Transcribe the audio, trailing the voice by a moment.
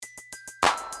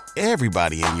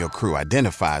Everybody in your crew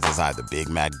identifies as either Big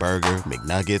Mac Burger,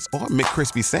 McNuggets, or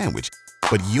McCrispy Sandwich.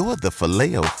 But you're the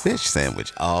Filet-O-Fish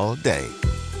Sandwich all day.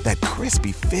 That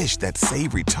crispy fish, that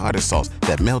savory tartar sauce,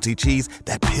 that melty cheese,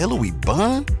 that pillowy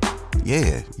bun.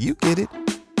 Yeah, you get it.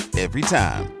 Every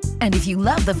time. And if you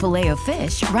love the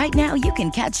Filet-O-Fish, right now you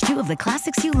can catch two of the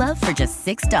classics you love for just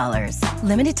 $6.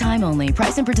 Limited time only.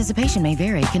 Price and participation may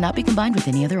vary. Cannot be combined with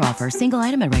any other offer. Single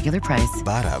item at regular price.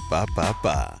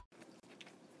 Ba-da-ba-ba-ba.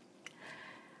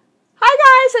 Hi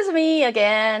guys, it's me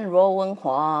again, 罗文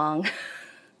黄。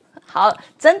好，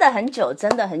真的很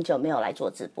久没有来做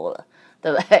直播了，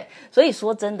对不对？所以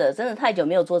说真的太久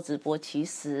没有做直播，其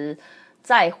实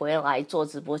再回来做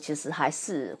直播，其实还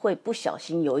是会不小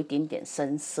心有一点点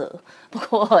生涩。不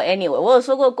过 anyway， 我有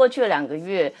说过，过去的2个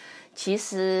月，其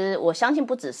实我相信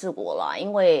不只是我啦，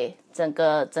因为整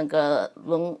个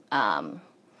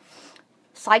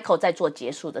cycle 在做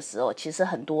结束的时候，其实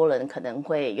很多人可能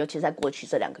会，尤其在过去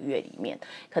这2个月里面，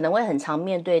可能会很常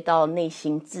面对到内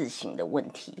心自省的问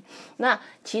题。那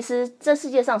其实这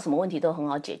世界上什么问题都很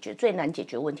好解决，最难解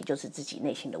决问题就是自己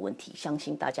内心的问题。相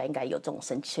信大家应该有这种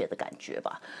深切的感觉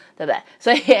吧，对不对？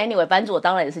所以 anyway， 班主我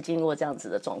当然也是经历过这样子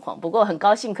的状况，不过很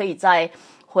高兴可以再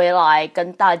回来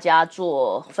跟大家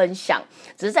做分享。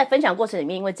只是在分享过程里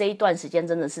面，因为这一段时间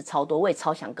真的是超多，我也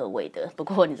超想各位的。不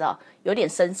过你知道有点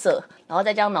生涩，然后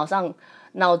再加上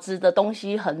脑子的东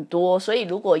西很多，所以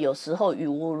如果有时候语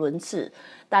无伦次，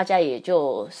大家也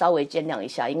就稍微见谅一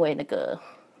下，因为那个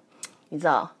你知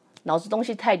道脑子东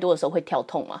西太多的时候会跳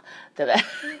痛嘛，对不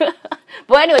对？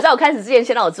不过 anyway， 在我开始之前，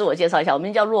先让我自我介绍一下，我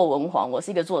名叫骆文黄，我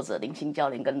是一个作者、灵性教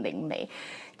练跟灵媒。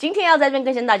今天要在这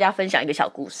边跟大家分享一个小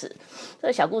故事，这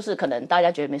个小故事可能大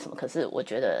家觉得没什么，可是我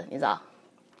觉得你知道，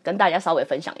跟大家稍微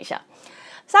分享一下。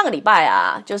上个礼拜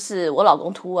啊，就是我老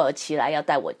公突如其来要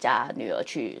带我家女儿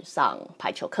去上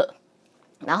排球课，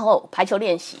然后排球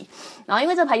练习，然后因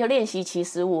为这排球练习，其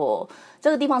实我这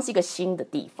个地方是一个新的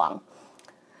地方，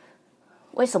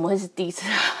为什么会是第一次？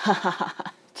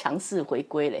强势回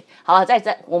归嘞！好了，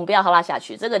我们不要哈拉下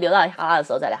去，这个留到哈拉的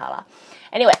时候再来哈拉。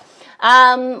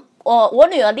Anyway，我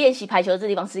女儿练习排球的这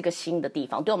地方是一个新的地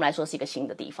方，对我们来说是一个新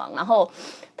的地方。然后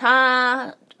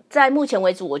她在目前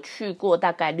为止我去过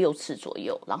大概6次左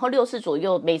右，然后6次左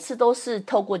右每次都是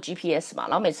透过 GPS 嘛，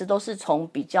然后每次都是从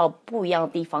比较不一样的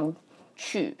地方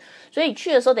去，所以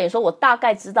去的时候等于说我大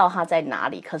概知道她在哪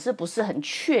里，可是不是很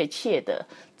确切的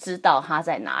知道她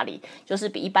在哪里，就是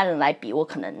比一般人来比，我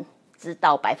可能知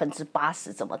道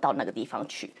80%怎么到那个地方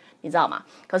去，你知道吗？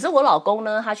可是我老公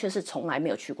呢，他却是从来没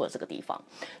有去过这个地方，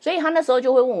所以他那时候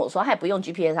就会问我说，他也不用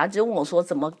GPS， 他只问我说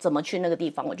怎么去那个地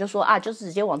方，我就说啊，就是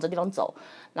直接往这地方走，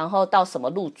然后到什么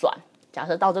路转，假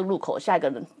设到这个路口，下一个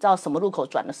人到什么路口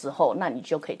转的时候，那你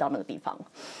就可以到那个地方。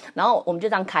然后我们就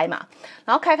这样开嘛，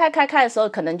然后开的时候，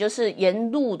可能就是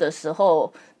沿路的时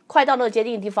候，快到那个接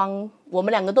近的地方，我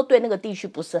们2个都对那个地区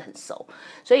不是很熟，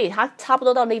所以他差不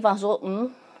多到那地方说，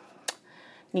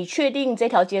你确定这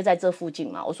条街在这附近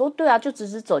吗？我说对啊，就直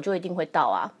直走就一定会到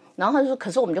啊。然后他就说，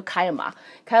可是我们就开了嘛，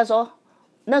开的时候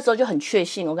那时候就很确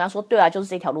信，我跟他说对啊，就是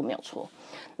这条路没有错。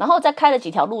然后再开了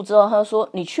几条路之后，他就说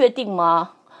你确定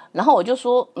吗？然后我就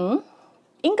说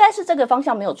应该是这个方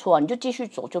向没有错啊，你就继续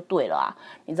走就对了啊，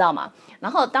你知道吗？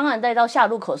然后当然再到下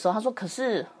路口的时候，他说可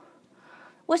是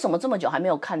为什么这么久还没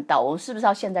有看到？我们是不是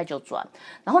要现在就转？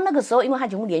然后那个时候因为他已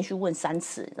经连续问3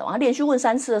次，你知道吗？他连续问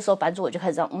3次的时候，版主我就开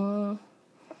始这样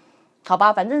好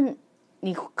吧，反正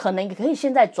你可能也可以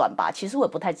现在转吧，其实我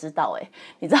也不太知道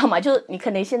你知道吗？就是你可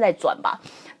能现在转吧，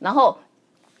然后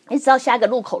一直到下一个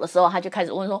路口的时候，他就开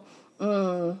始问说，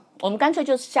我们干脆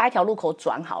就下一条路口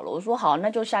转好了。我说好，那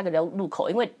就下一个路口，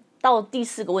因为到第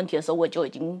4个问题的时候，我就已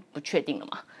经不确定了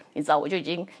嘛，你知道，我就已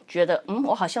经觉得，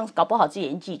我好像搞不好自己已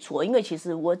经记错，因为其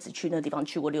实我只去那个地方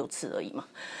去过6次而已嘛，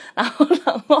然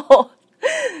后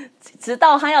直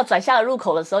到他要转下个路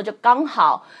口的时候，就刚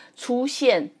好出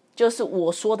现。就是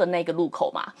我说的那个路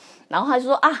口嘛，然后他就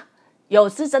说啊，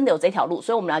是真的有这条路，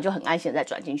所以我们俩就很安心的再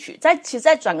转进去。其实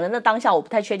在转的那当下，我不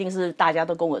太确定是大家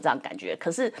都跟我有这样感觉，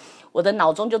可是我的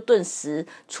脑中就顿时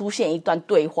出现一段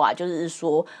对话，就是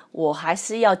说我还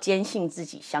是要坚信自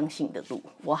己相信的路，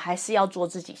我还是要做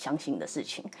自己相信的事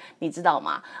情，你知道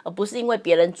吗？而不是因为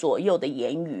别人左右的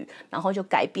言语，然后就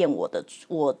改变我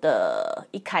的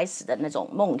一开始的那种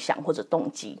梦想或者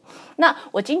动机。那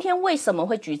我今天为什么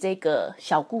会举这个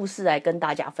小故事来跟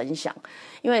大家分享？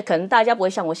因为可能大家不会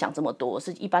像我想这么多，我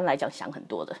是一般来讲想很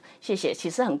多的。谢谢，其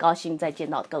实很高兴再见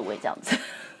到各位这样子。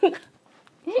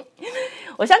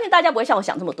我相信大家不会像我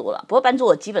想这么多了，不过班主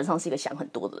我基本上是一个想很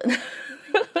多的人。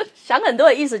想很多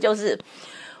的意思就是，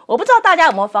我不知道大家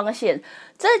有没有发现，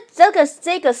这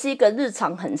个是一个日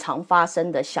常很常发生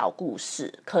的小故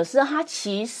事，可是它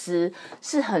其实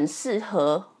是很适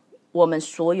合我们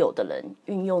所有的人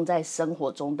运用在生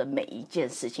活中的每一件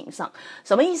事情上。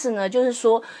什么意思呢？就是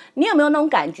说，你有没有那种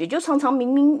感觉，就常常明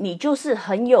明你就是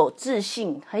很有自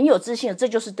信的，这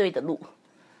就是对的路，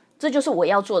这就是我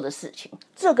要做的事情，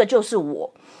这个就是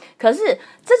我。可是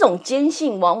这种坚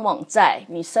信往往在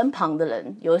你身旁的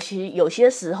人，有些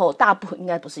时候，应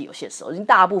该不是有些时候，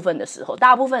大部分的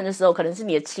时候可能是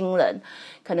你的亲人，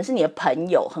可能是你的朋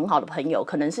友，很好的朋友，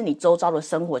可能是你周遭的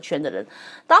生活圈的人，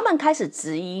当他们开始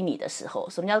质疑你的时候，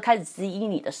什么叫开始质疑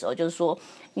你的时候？就是说，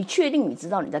你确定你知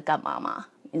道你在干嘛吗？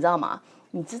你知道吗？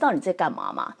你知道你在干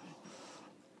嘛吗？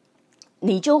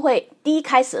你就会第一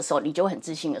开始的时候，你就会很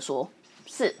自信的说，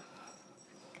是。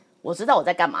我知道我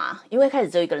在干嘛，因为开始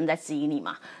只有一个人在质疑你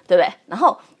嘛，对不对？然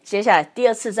后接下来第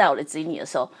二次在我的质疑你的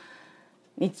时候，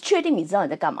你确定你知道你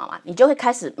在干嘛吗？你就会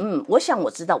开始我想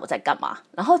我知道我在干嘛，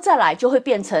然后再来就会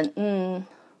变成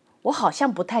我好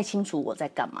像不太清楚我在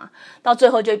干嘛，到最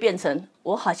后就会变成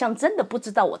我好像真的不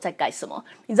知道我在干什么，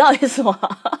你知道意思吗？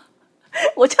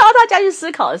我教大家去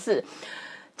思考的是，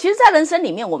其实在人生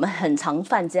里面我们很常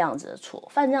犯这样子的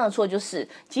错，就是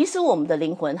即使我们的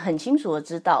灵魂很清楚的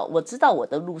知道，我知道我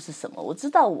的路是什么，我知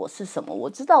道我是什么，我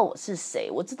知道我是谁，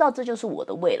我知道这就是我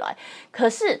的未来，可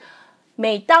是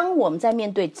每当我们在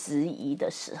面对质疑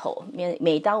的时候，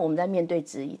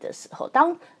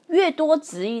当越多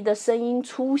质疑的声音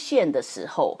出现的时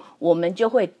候，我们就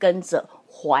会跟着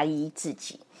怀疑自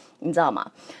己，你知道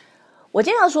吗？我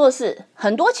今天要说的是，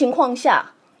很多情况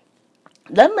下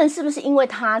人们是不是因为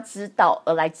他知道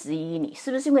而来质疑你？是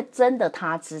不是因为真的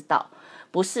他知道？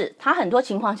不是，他很多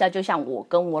情况下就像我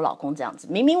跟我老公这样子，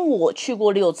明明我去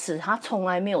过6次，他从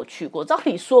来没有去过，照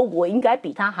理说我应该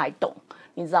比他还懂，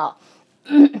你知道？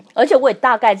而且我也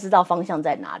大概知道方向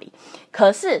在哪里，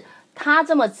可是他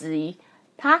这么质疑，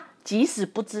他即使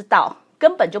不知道，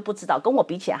根本就不知道，跟我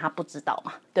比起来他不知道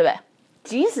嘛，对不对？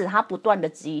即使他不断的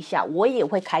质疑下，我也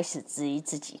会开始质疑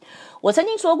自己。我曾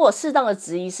经说过，适当的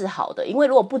质疑是好的，因为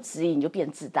如果不质疑，你就变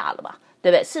自大了嘛，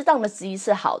对不对？适当的质疑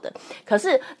是好的，可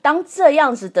是当这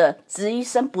样子的质疑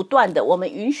声不断的，我们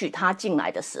允许他进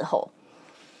来的时候，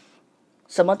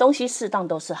什么东西适当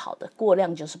都是好的，过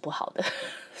量就是不好的。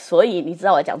所以你知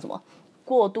道我在讲什么？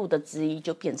过度的质疑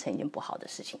就变成一件不好的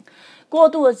事情，过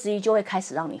度的质疑就会开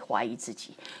始让你怀疑自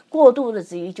己，过度的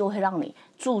质疑就会让你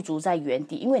驻足在原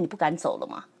地，因为你不敢走了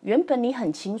嘛。原本你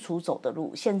很清楚走的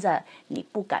路，现在你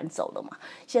不敢走了嘛，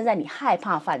现在你害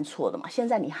怕犯错了嘛，现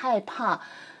在你害怕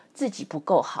自己不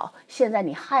够好，现在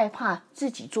你害怕自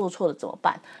己做错了怎么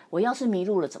办？我要是迷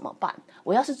路了怎么办？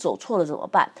我要是走错了怎么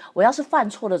办？我要是犯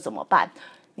错了怎么办？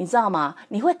你知道吗？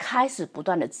你会开始不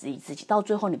断的质疑自己，到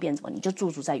最后你变什么？你就驻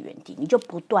足在原地，你就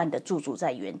不断的驻足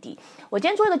在原地。我今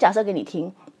天做一个假设给你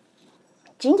听，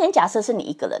今天假设是你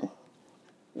一个人，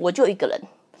我就一个人，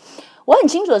我很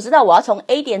清楚的知道我要从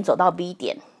A 点走到 B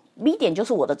点， B 点就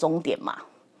是我的终点嘛。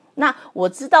那我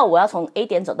知道我要从 A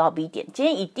点走到 B 点，今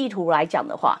天以地图来讲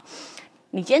的话，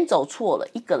你今天走错了，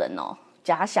一个人哦，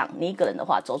假想你一个人的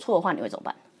话，走错的话你会怎么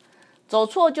办？走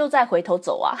错就再回头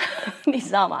走啊，你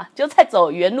知道吗？就再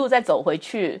走原路，再走回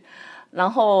去，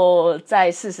然后再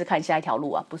试试看下一条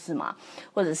路啊，不是吗？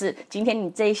或者是今天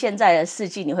你现在的世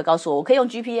纪，你会告诉我，我可以用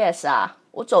GPS 啊，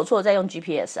我走错了再用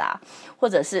GPS 啊，或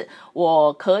者是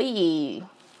我可以，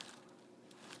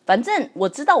反正我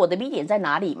知道我的 B 点在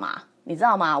哪里嘛。你知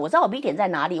道吗？我知道我 B 点在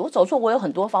哪里，我走错我有很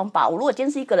多方法。我如果今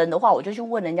天是一个人的话，我就去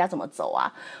问人家怎么走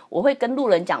啊。我会跟路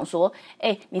人讲说，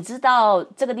你知道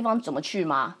这个地方怎么去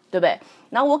吗？对不对？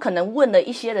然后我可能问了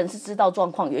一些人是知道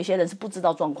状况，有一些人是不知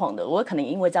道状况的。我可能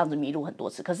因为这样子迷路很多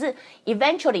次，可是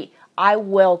eventually I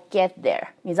will get there，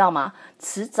 你知道吗？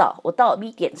迟早我到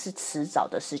B 点是迟早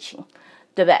的事情，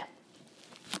对不对？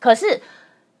可是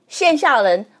线下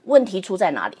人问题出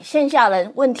在哪里？线下人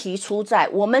问题出在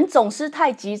我们总是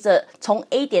太急着从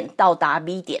A 点到达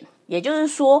B 点，也就是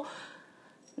说，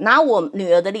拿我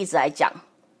女儿的例子来讲，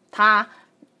她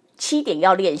7点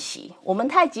要练习，我们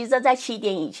太急着在7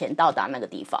点以前到达那个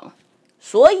地方，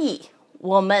所以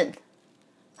我们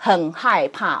很害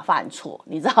怕犯错。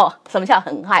你知道什么叫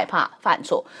很害怕犯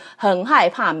错？很害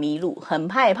怕迷路，很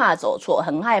害怕走错，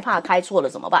很害怕开错了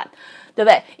怎么办？对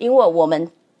不对？因为我们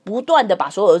不断的把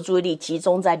所有的注意力集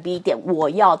中在 B 点，我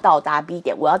要到达 B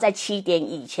点，我要在7点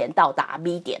以前到达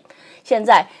B 点。现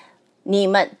在你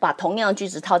们把同样的句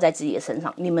子套在自己的身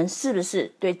上，你们是不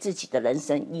是对自己的人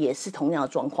生也是同样的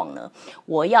状况呢？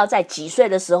我要在几岁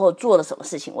的时候做了什么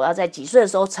事情？我要在几岁的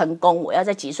时候成功？我要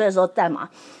在几岁的时候干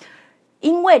嘛？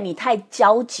因为你太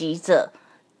焦急着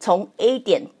从 A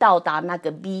点到达那个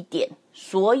B 点，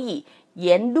所以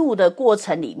沿路的过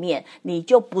程里面，你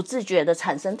就不自觉的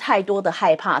产生太多的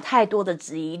害怕，太多的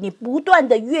质疑，你不断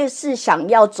的越是想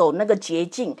要走那个捷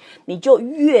径，你就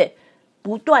越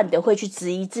不断的会去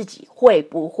质疑自己会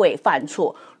不会犯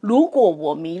错。如果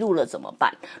我迷路了怎么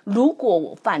办？如果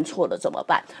我犯错了怎么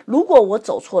办？如果我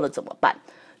走错了怎么办？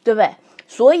对不对？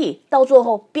所以到最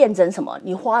后变成什么？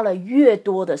你花了越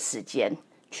多的时间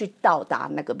去到达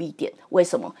那个 B 点，为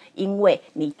什么？因为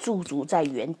你驻足在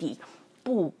原地，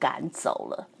不敢走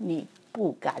了，你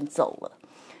不敢走了。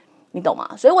你懂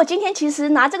吗？所以我今天其实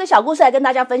拿这个小故事来跟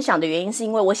大家分享的原因，是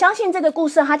因为我相信这个故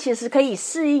事它其实可以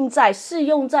适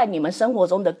用在你们生活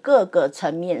中的各个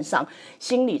层面上，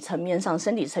心理层面上、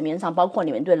生理层面上，包括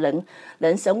你们对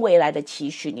人生未来的期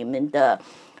许，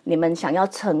你们想要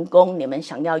成功，你们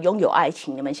想要拥有爱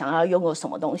情，你们想要拥有什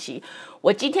么东西。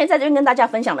我今天在这边跟大家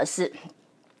分享的是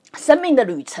生命的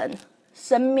旅程。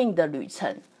生命的旅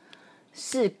程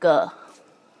是个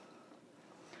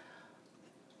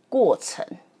过程，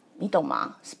你懂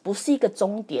吗？不是一个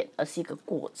终点，而是一个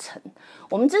过程。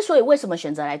我们之所以为什么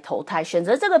选择来投胎，选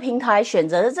择这个平台，选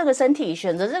择这个身体，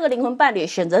选择这个灵魂伴侣，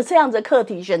选择这样的课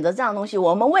题，选择这样的东西，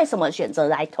我们为什么选择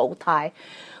来投胎？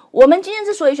我们今天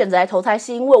之所以选择来投胎，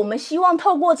是因为我们希望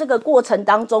透过这个过程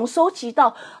当中收集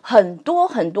到很多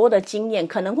很多的经验，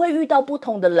可能会遇到不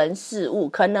同的人事物，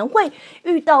可能会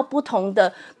遇到不同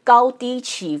的高低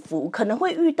起伏，可能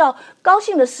会遇到高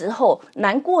兴的时候，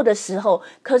难过的时候。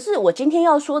可是我今天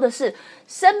要说的是，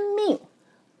生命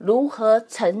如何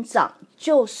成长，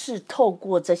就是透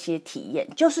过这些体验，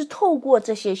就是透过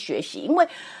这些学习。因为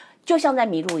就像在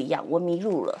迷路一样，我迷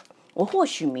路了，我或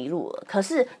许迷路了，可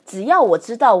是只要我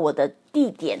知道我的地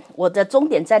点，我的终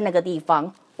点在那个地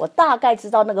方，我大概知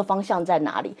道那个方向在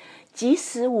哪里，即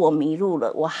使我迷路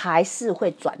了，我还是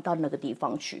会转到那个地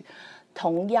方去。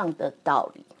同样的道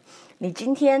理，你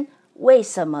今天为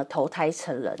什么投胎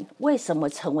成人？为什么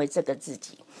成为这个自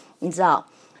己？你知道，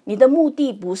你的目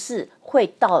的不是会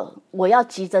到我要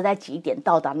急着在几点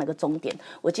到达那个终点。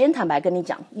我今天坦白跟你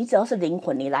讲，你只要是灵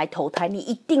魂，你来投胎，你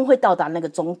一定会到达那个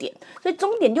终点。所以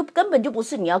终点就根本就不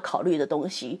是你要考虑的东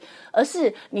西，而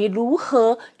是你如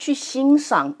何去欣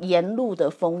赏沿路的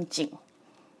风景。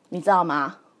你知道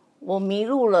吗？我迷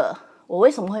路了，我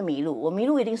为什么会迷路？我迷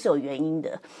路一定是有原因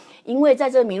的，因为在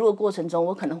这个迷路的过程中，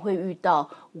我可能会遇到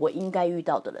我应该遇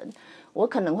到的人，我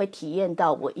可能会体验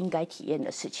到我应该体验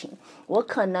的事情，我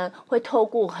可能会透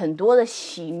过很多的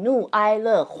喜怒哀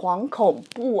乐、惶恐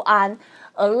不安，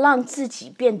而让自己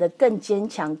变得更坚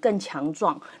强、更强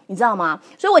壮，你知道吗？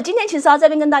所以我今天其实要在这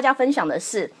边跟大家分享的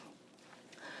是，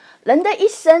人的一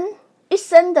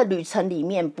生的旅程里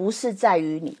面，不是在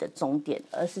于你的终点，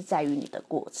而是在于你的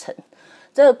过程。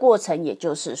这个过程也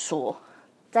就是说，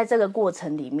在这个过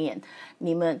程里面，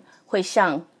你们会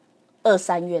像2、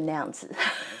3月那样子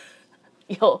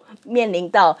有面临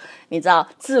到你知道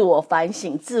自我反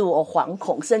省、自我惶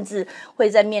恐，甚至会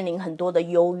在面临很多的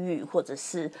忧郁或者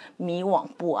是迷惘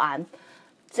不安，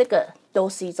这个都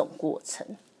是一种过程。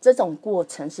这种过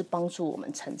程是帮助我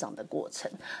们成长的过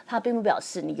程，它并不表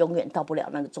示你永远到不了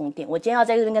那个终点。我今天要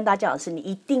在这边跟大家讲的是，你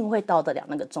一定会到得了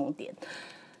那个终点，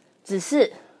只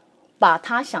是把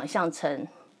它想象成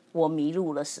我迷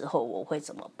路的时候我会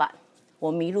怎么办。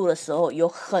我迷路的时候有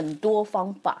很多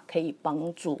方法可以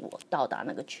帮助我到达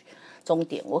那个终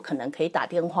点。我可能可以打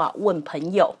电话问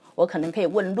朋友，我可能可以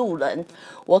问路人，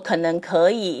我可能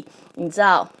可以你知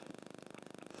道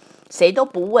谁都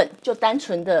不问，就单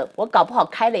纯的我搞不好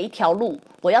开了一条路，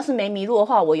我要是没迷路的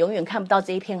话，我永远看不到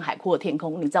这一片海阔的天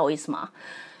空。你知道我意思吗？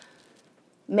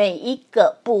每一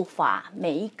个步伐，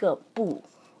每一个步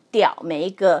调，每一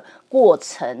个过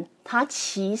程，它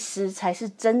其实才是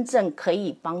真正可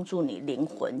以帮助你灵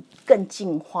魂更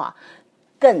进化、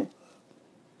更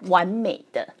完美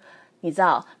的，你知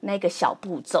道那个小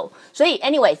步骤。所以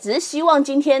anyway， 只是希望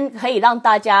今天可以让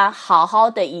大家好好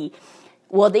的以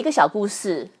我的一个小故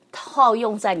事套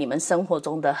用在你们生活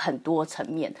中的很多层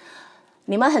面。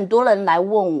你们很多人来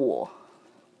问我，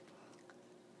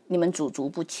你们驻足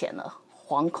不前了，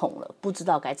惶恐了，不知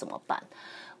道该怎么办。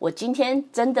我今天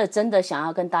真的想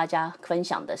要跟大家分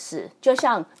享的是，就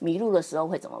像迷路的时候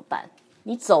会怎么办？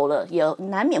你走了也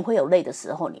难免会有累的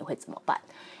时候，你会怎么办？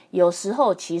有时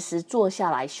候其实坐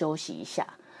下来休息一下。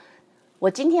我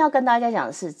今天要跟大家讲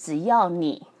的是，只要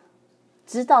你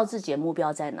知道自己的目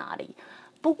标在哪里，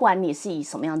不管你是以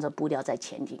什么样的步调在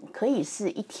前进，可以是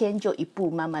一天就一步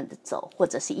慢慢的走，或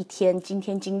者是今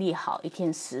天精力好，一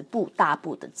天10步大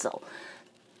步的走，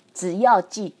只要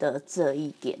记得这一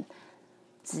点，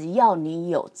只要你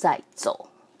有在走，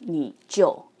你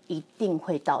就一定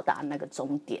会到达那个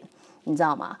终点，你知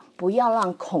道吗？不要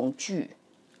让恐惧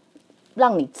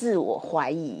让你自我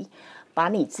怀疑，把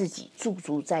你自己驻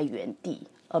足在原地，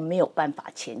而没有办法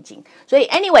前进。所以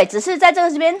anyway， 只是在这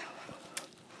边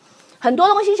很多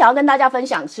东西想要跟大家分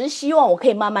享，只是希望我可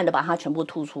以慢慢的把它全部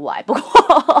吐出来，不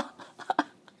过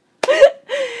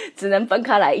只能分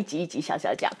开来一集一集小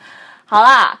小讲。好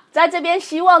啦，在这边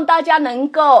希望大家能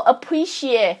够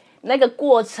appreciate 那个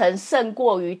过程胜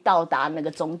过于到达那个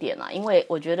终点啦，因为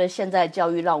我觉得现在教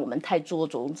育让我们太着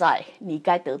重在你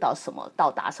该得到什么，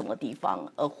到达什么地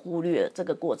方，而忽略了这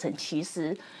个过程其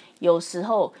实有时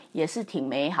候也是挺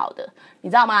美好的，你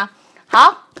知道吗？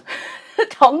好，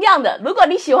同样的，如果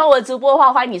你喜欢我的直播的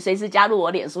话，欢迎你随时加入我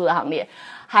脸书的行列，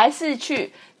还是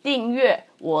去订阅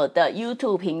我的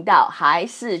YouTube 频道，还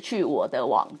是去我的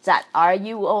网站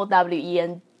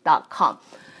ruowen.com。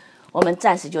我们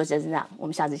暂时就这样，我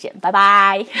们下次见，拜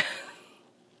拜。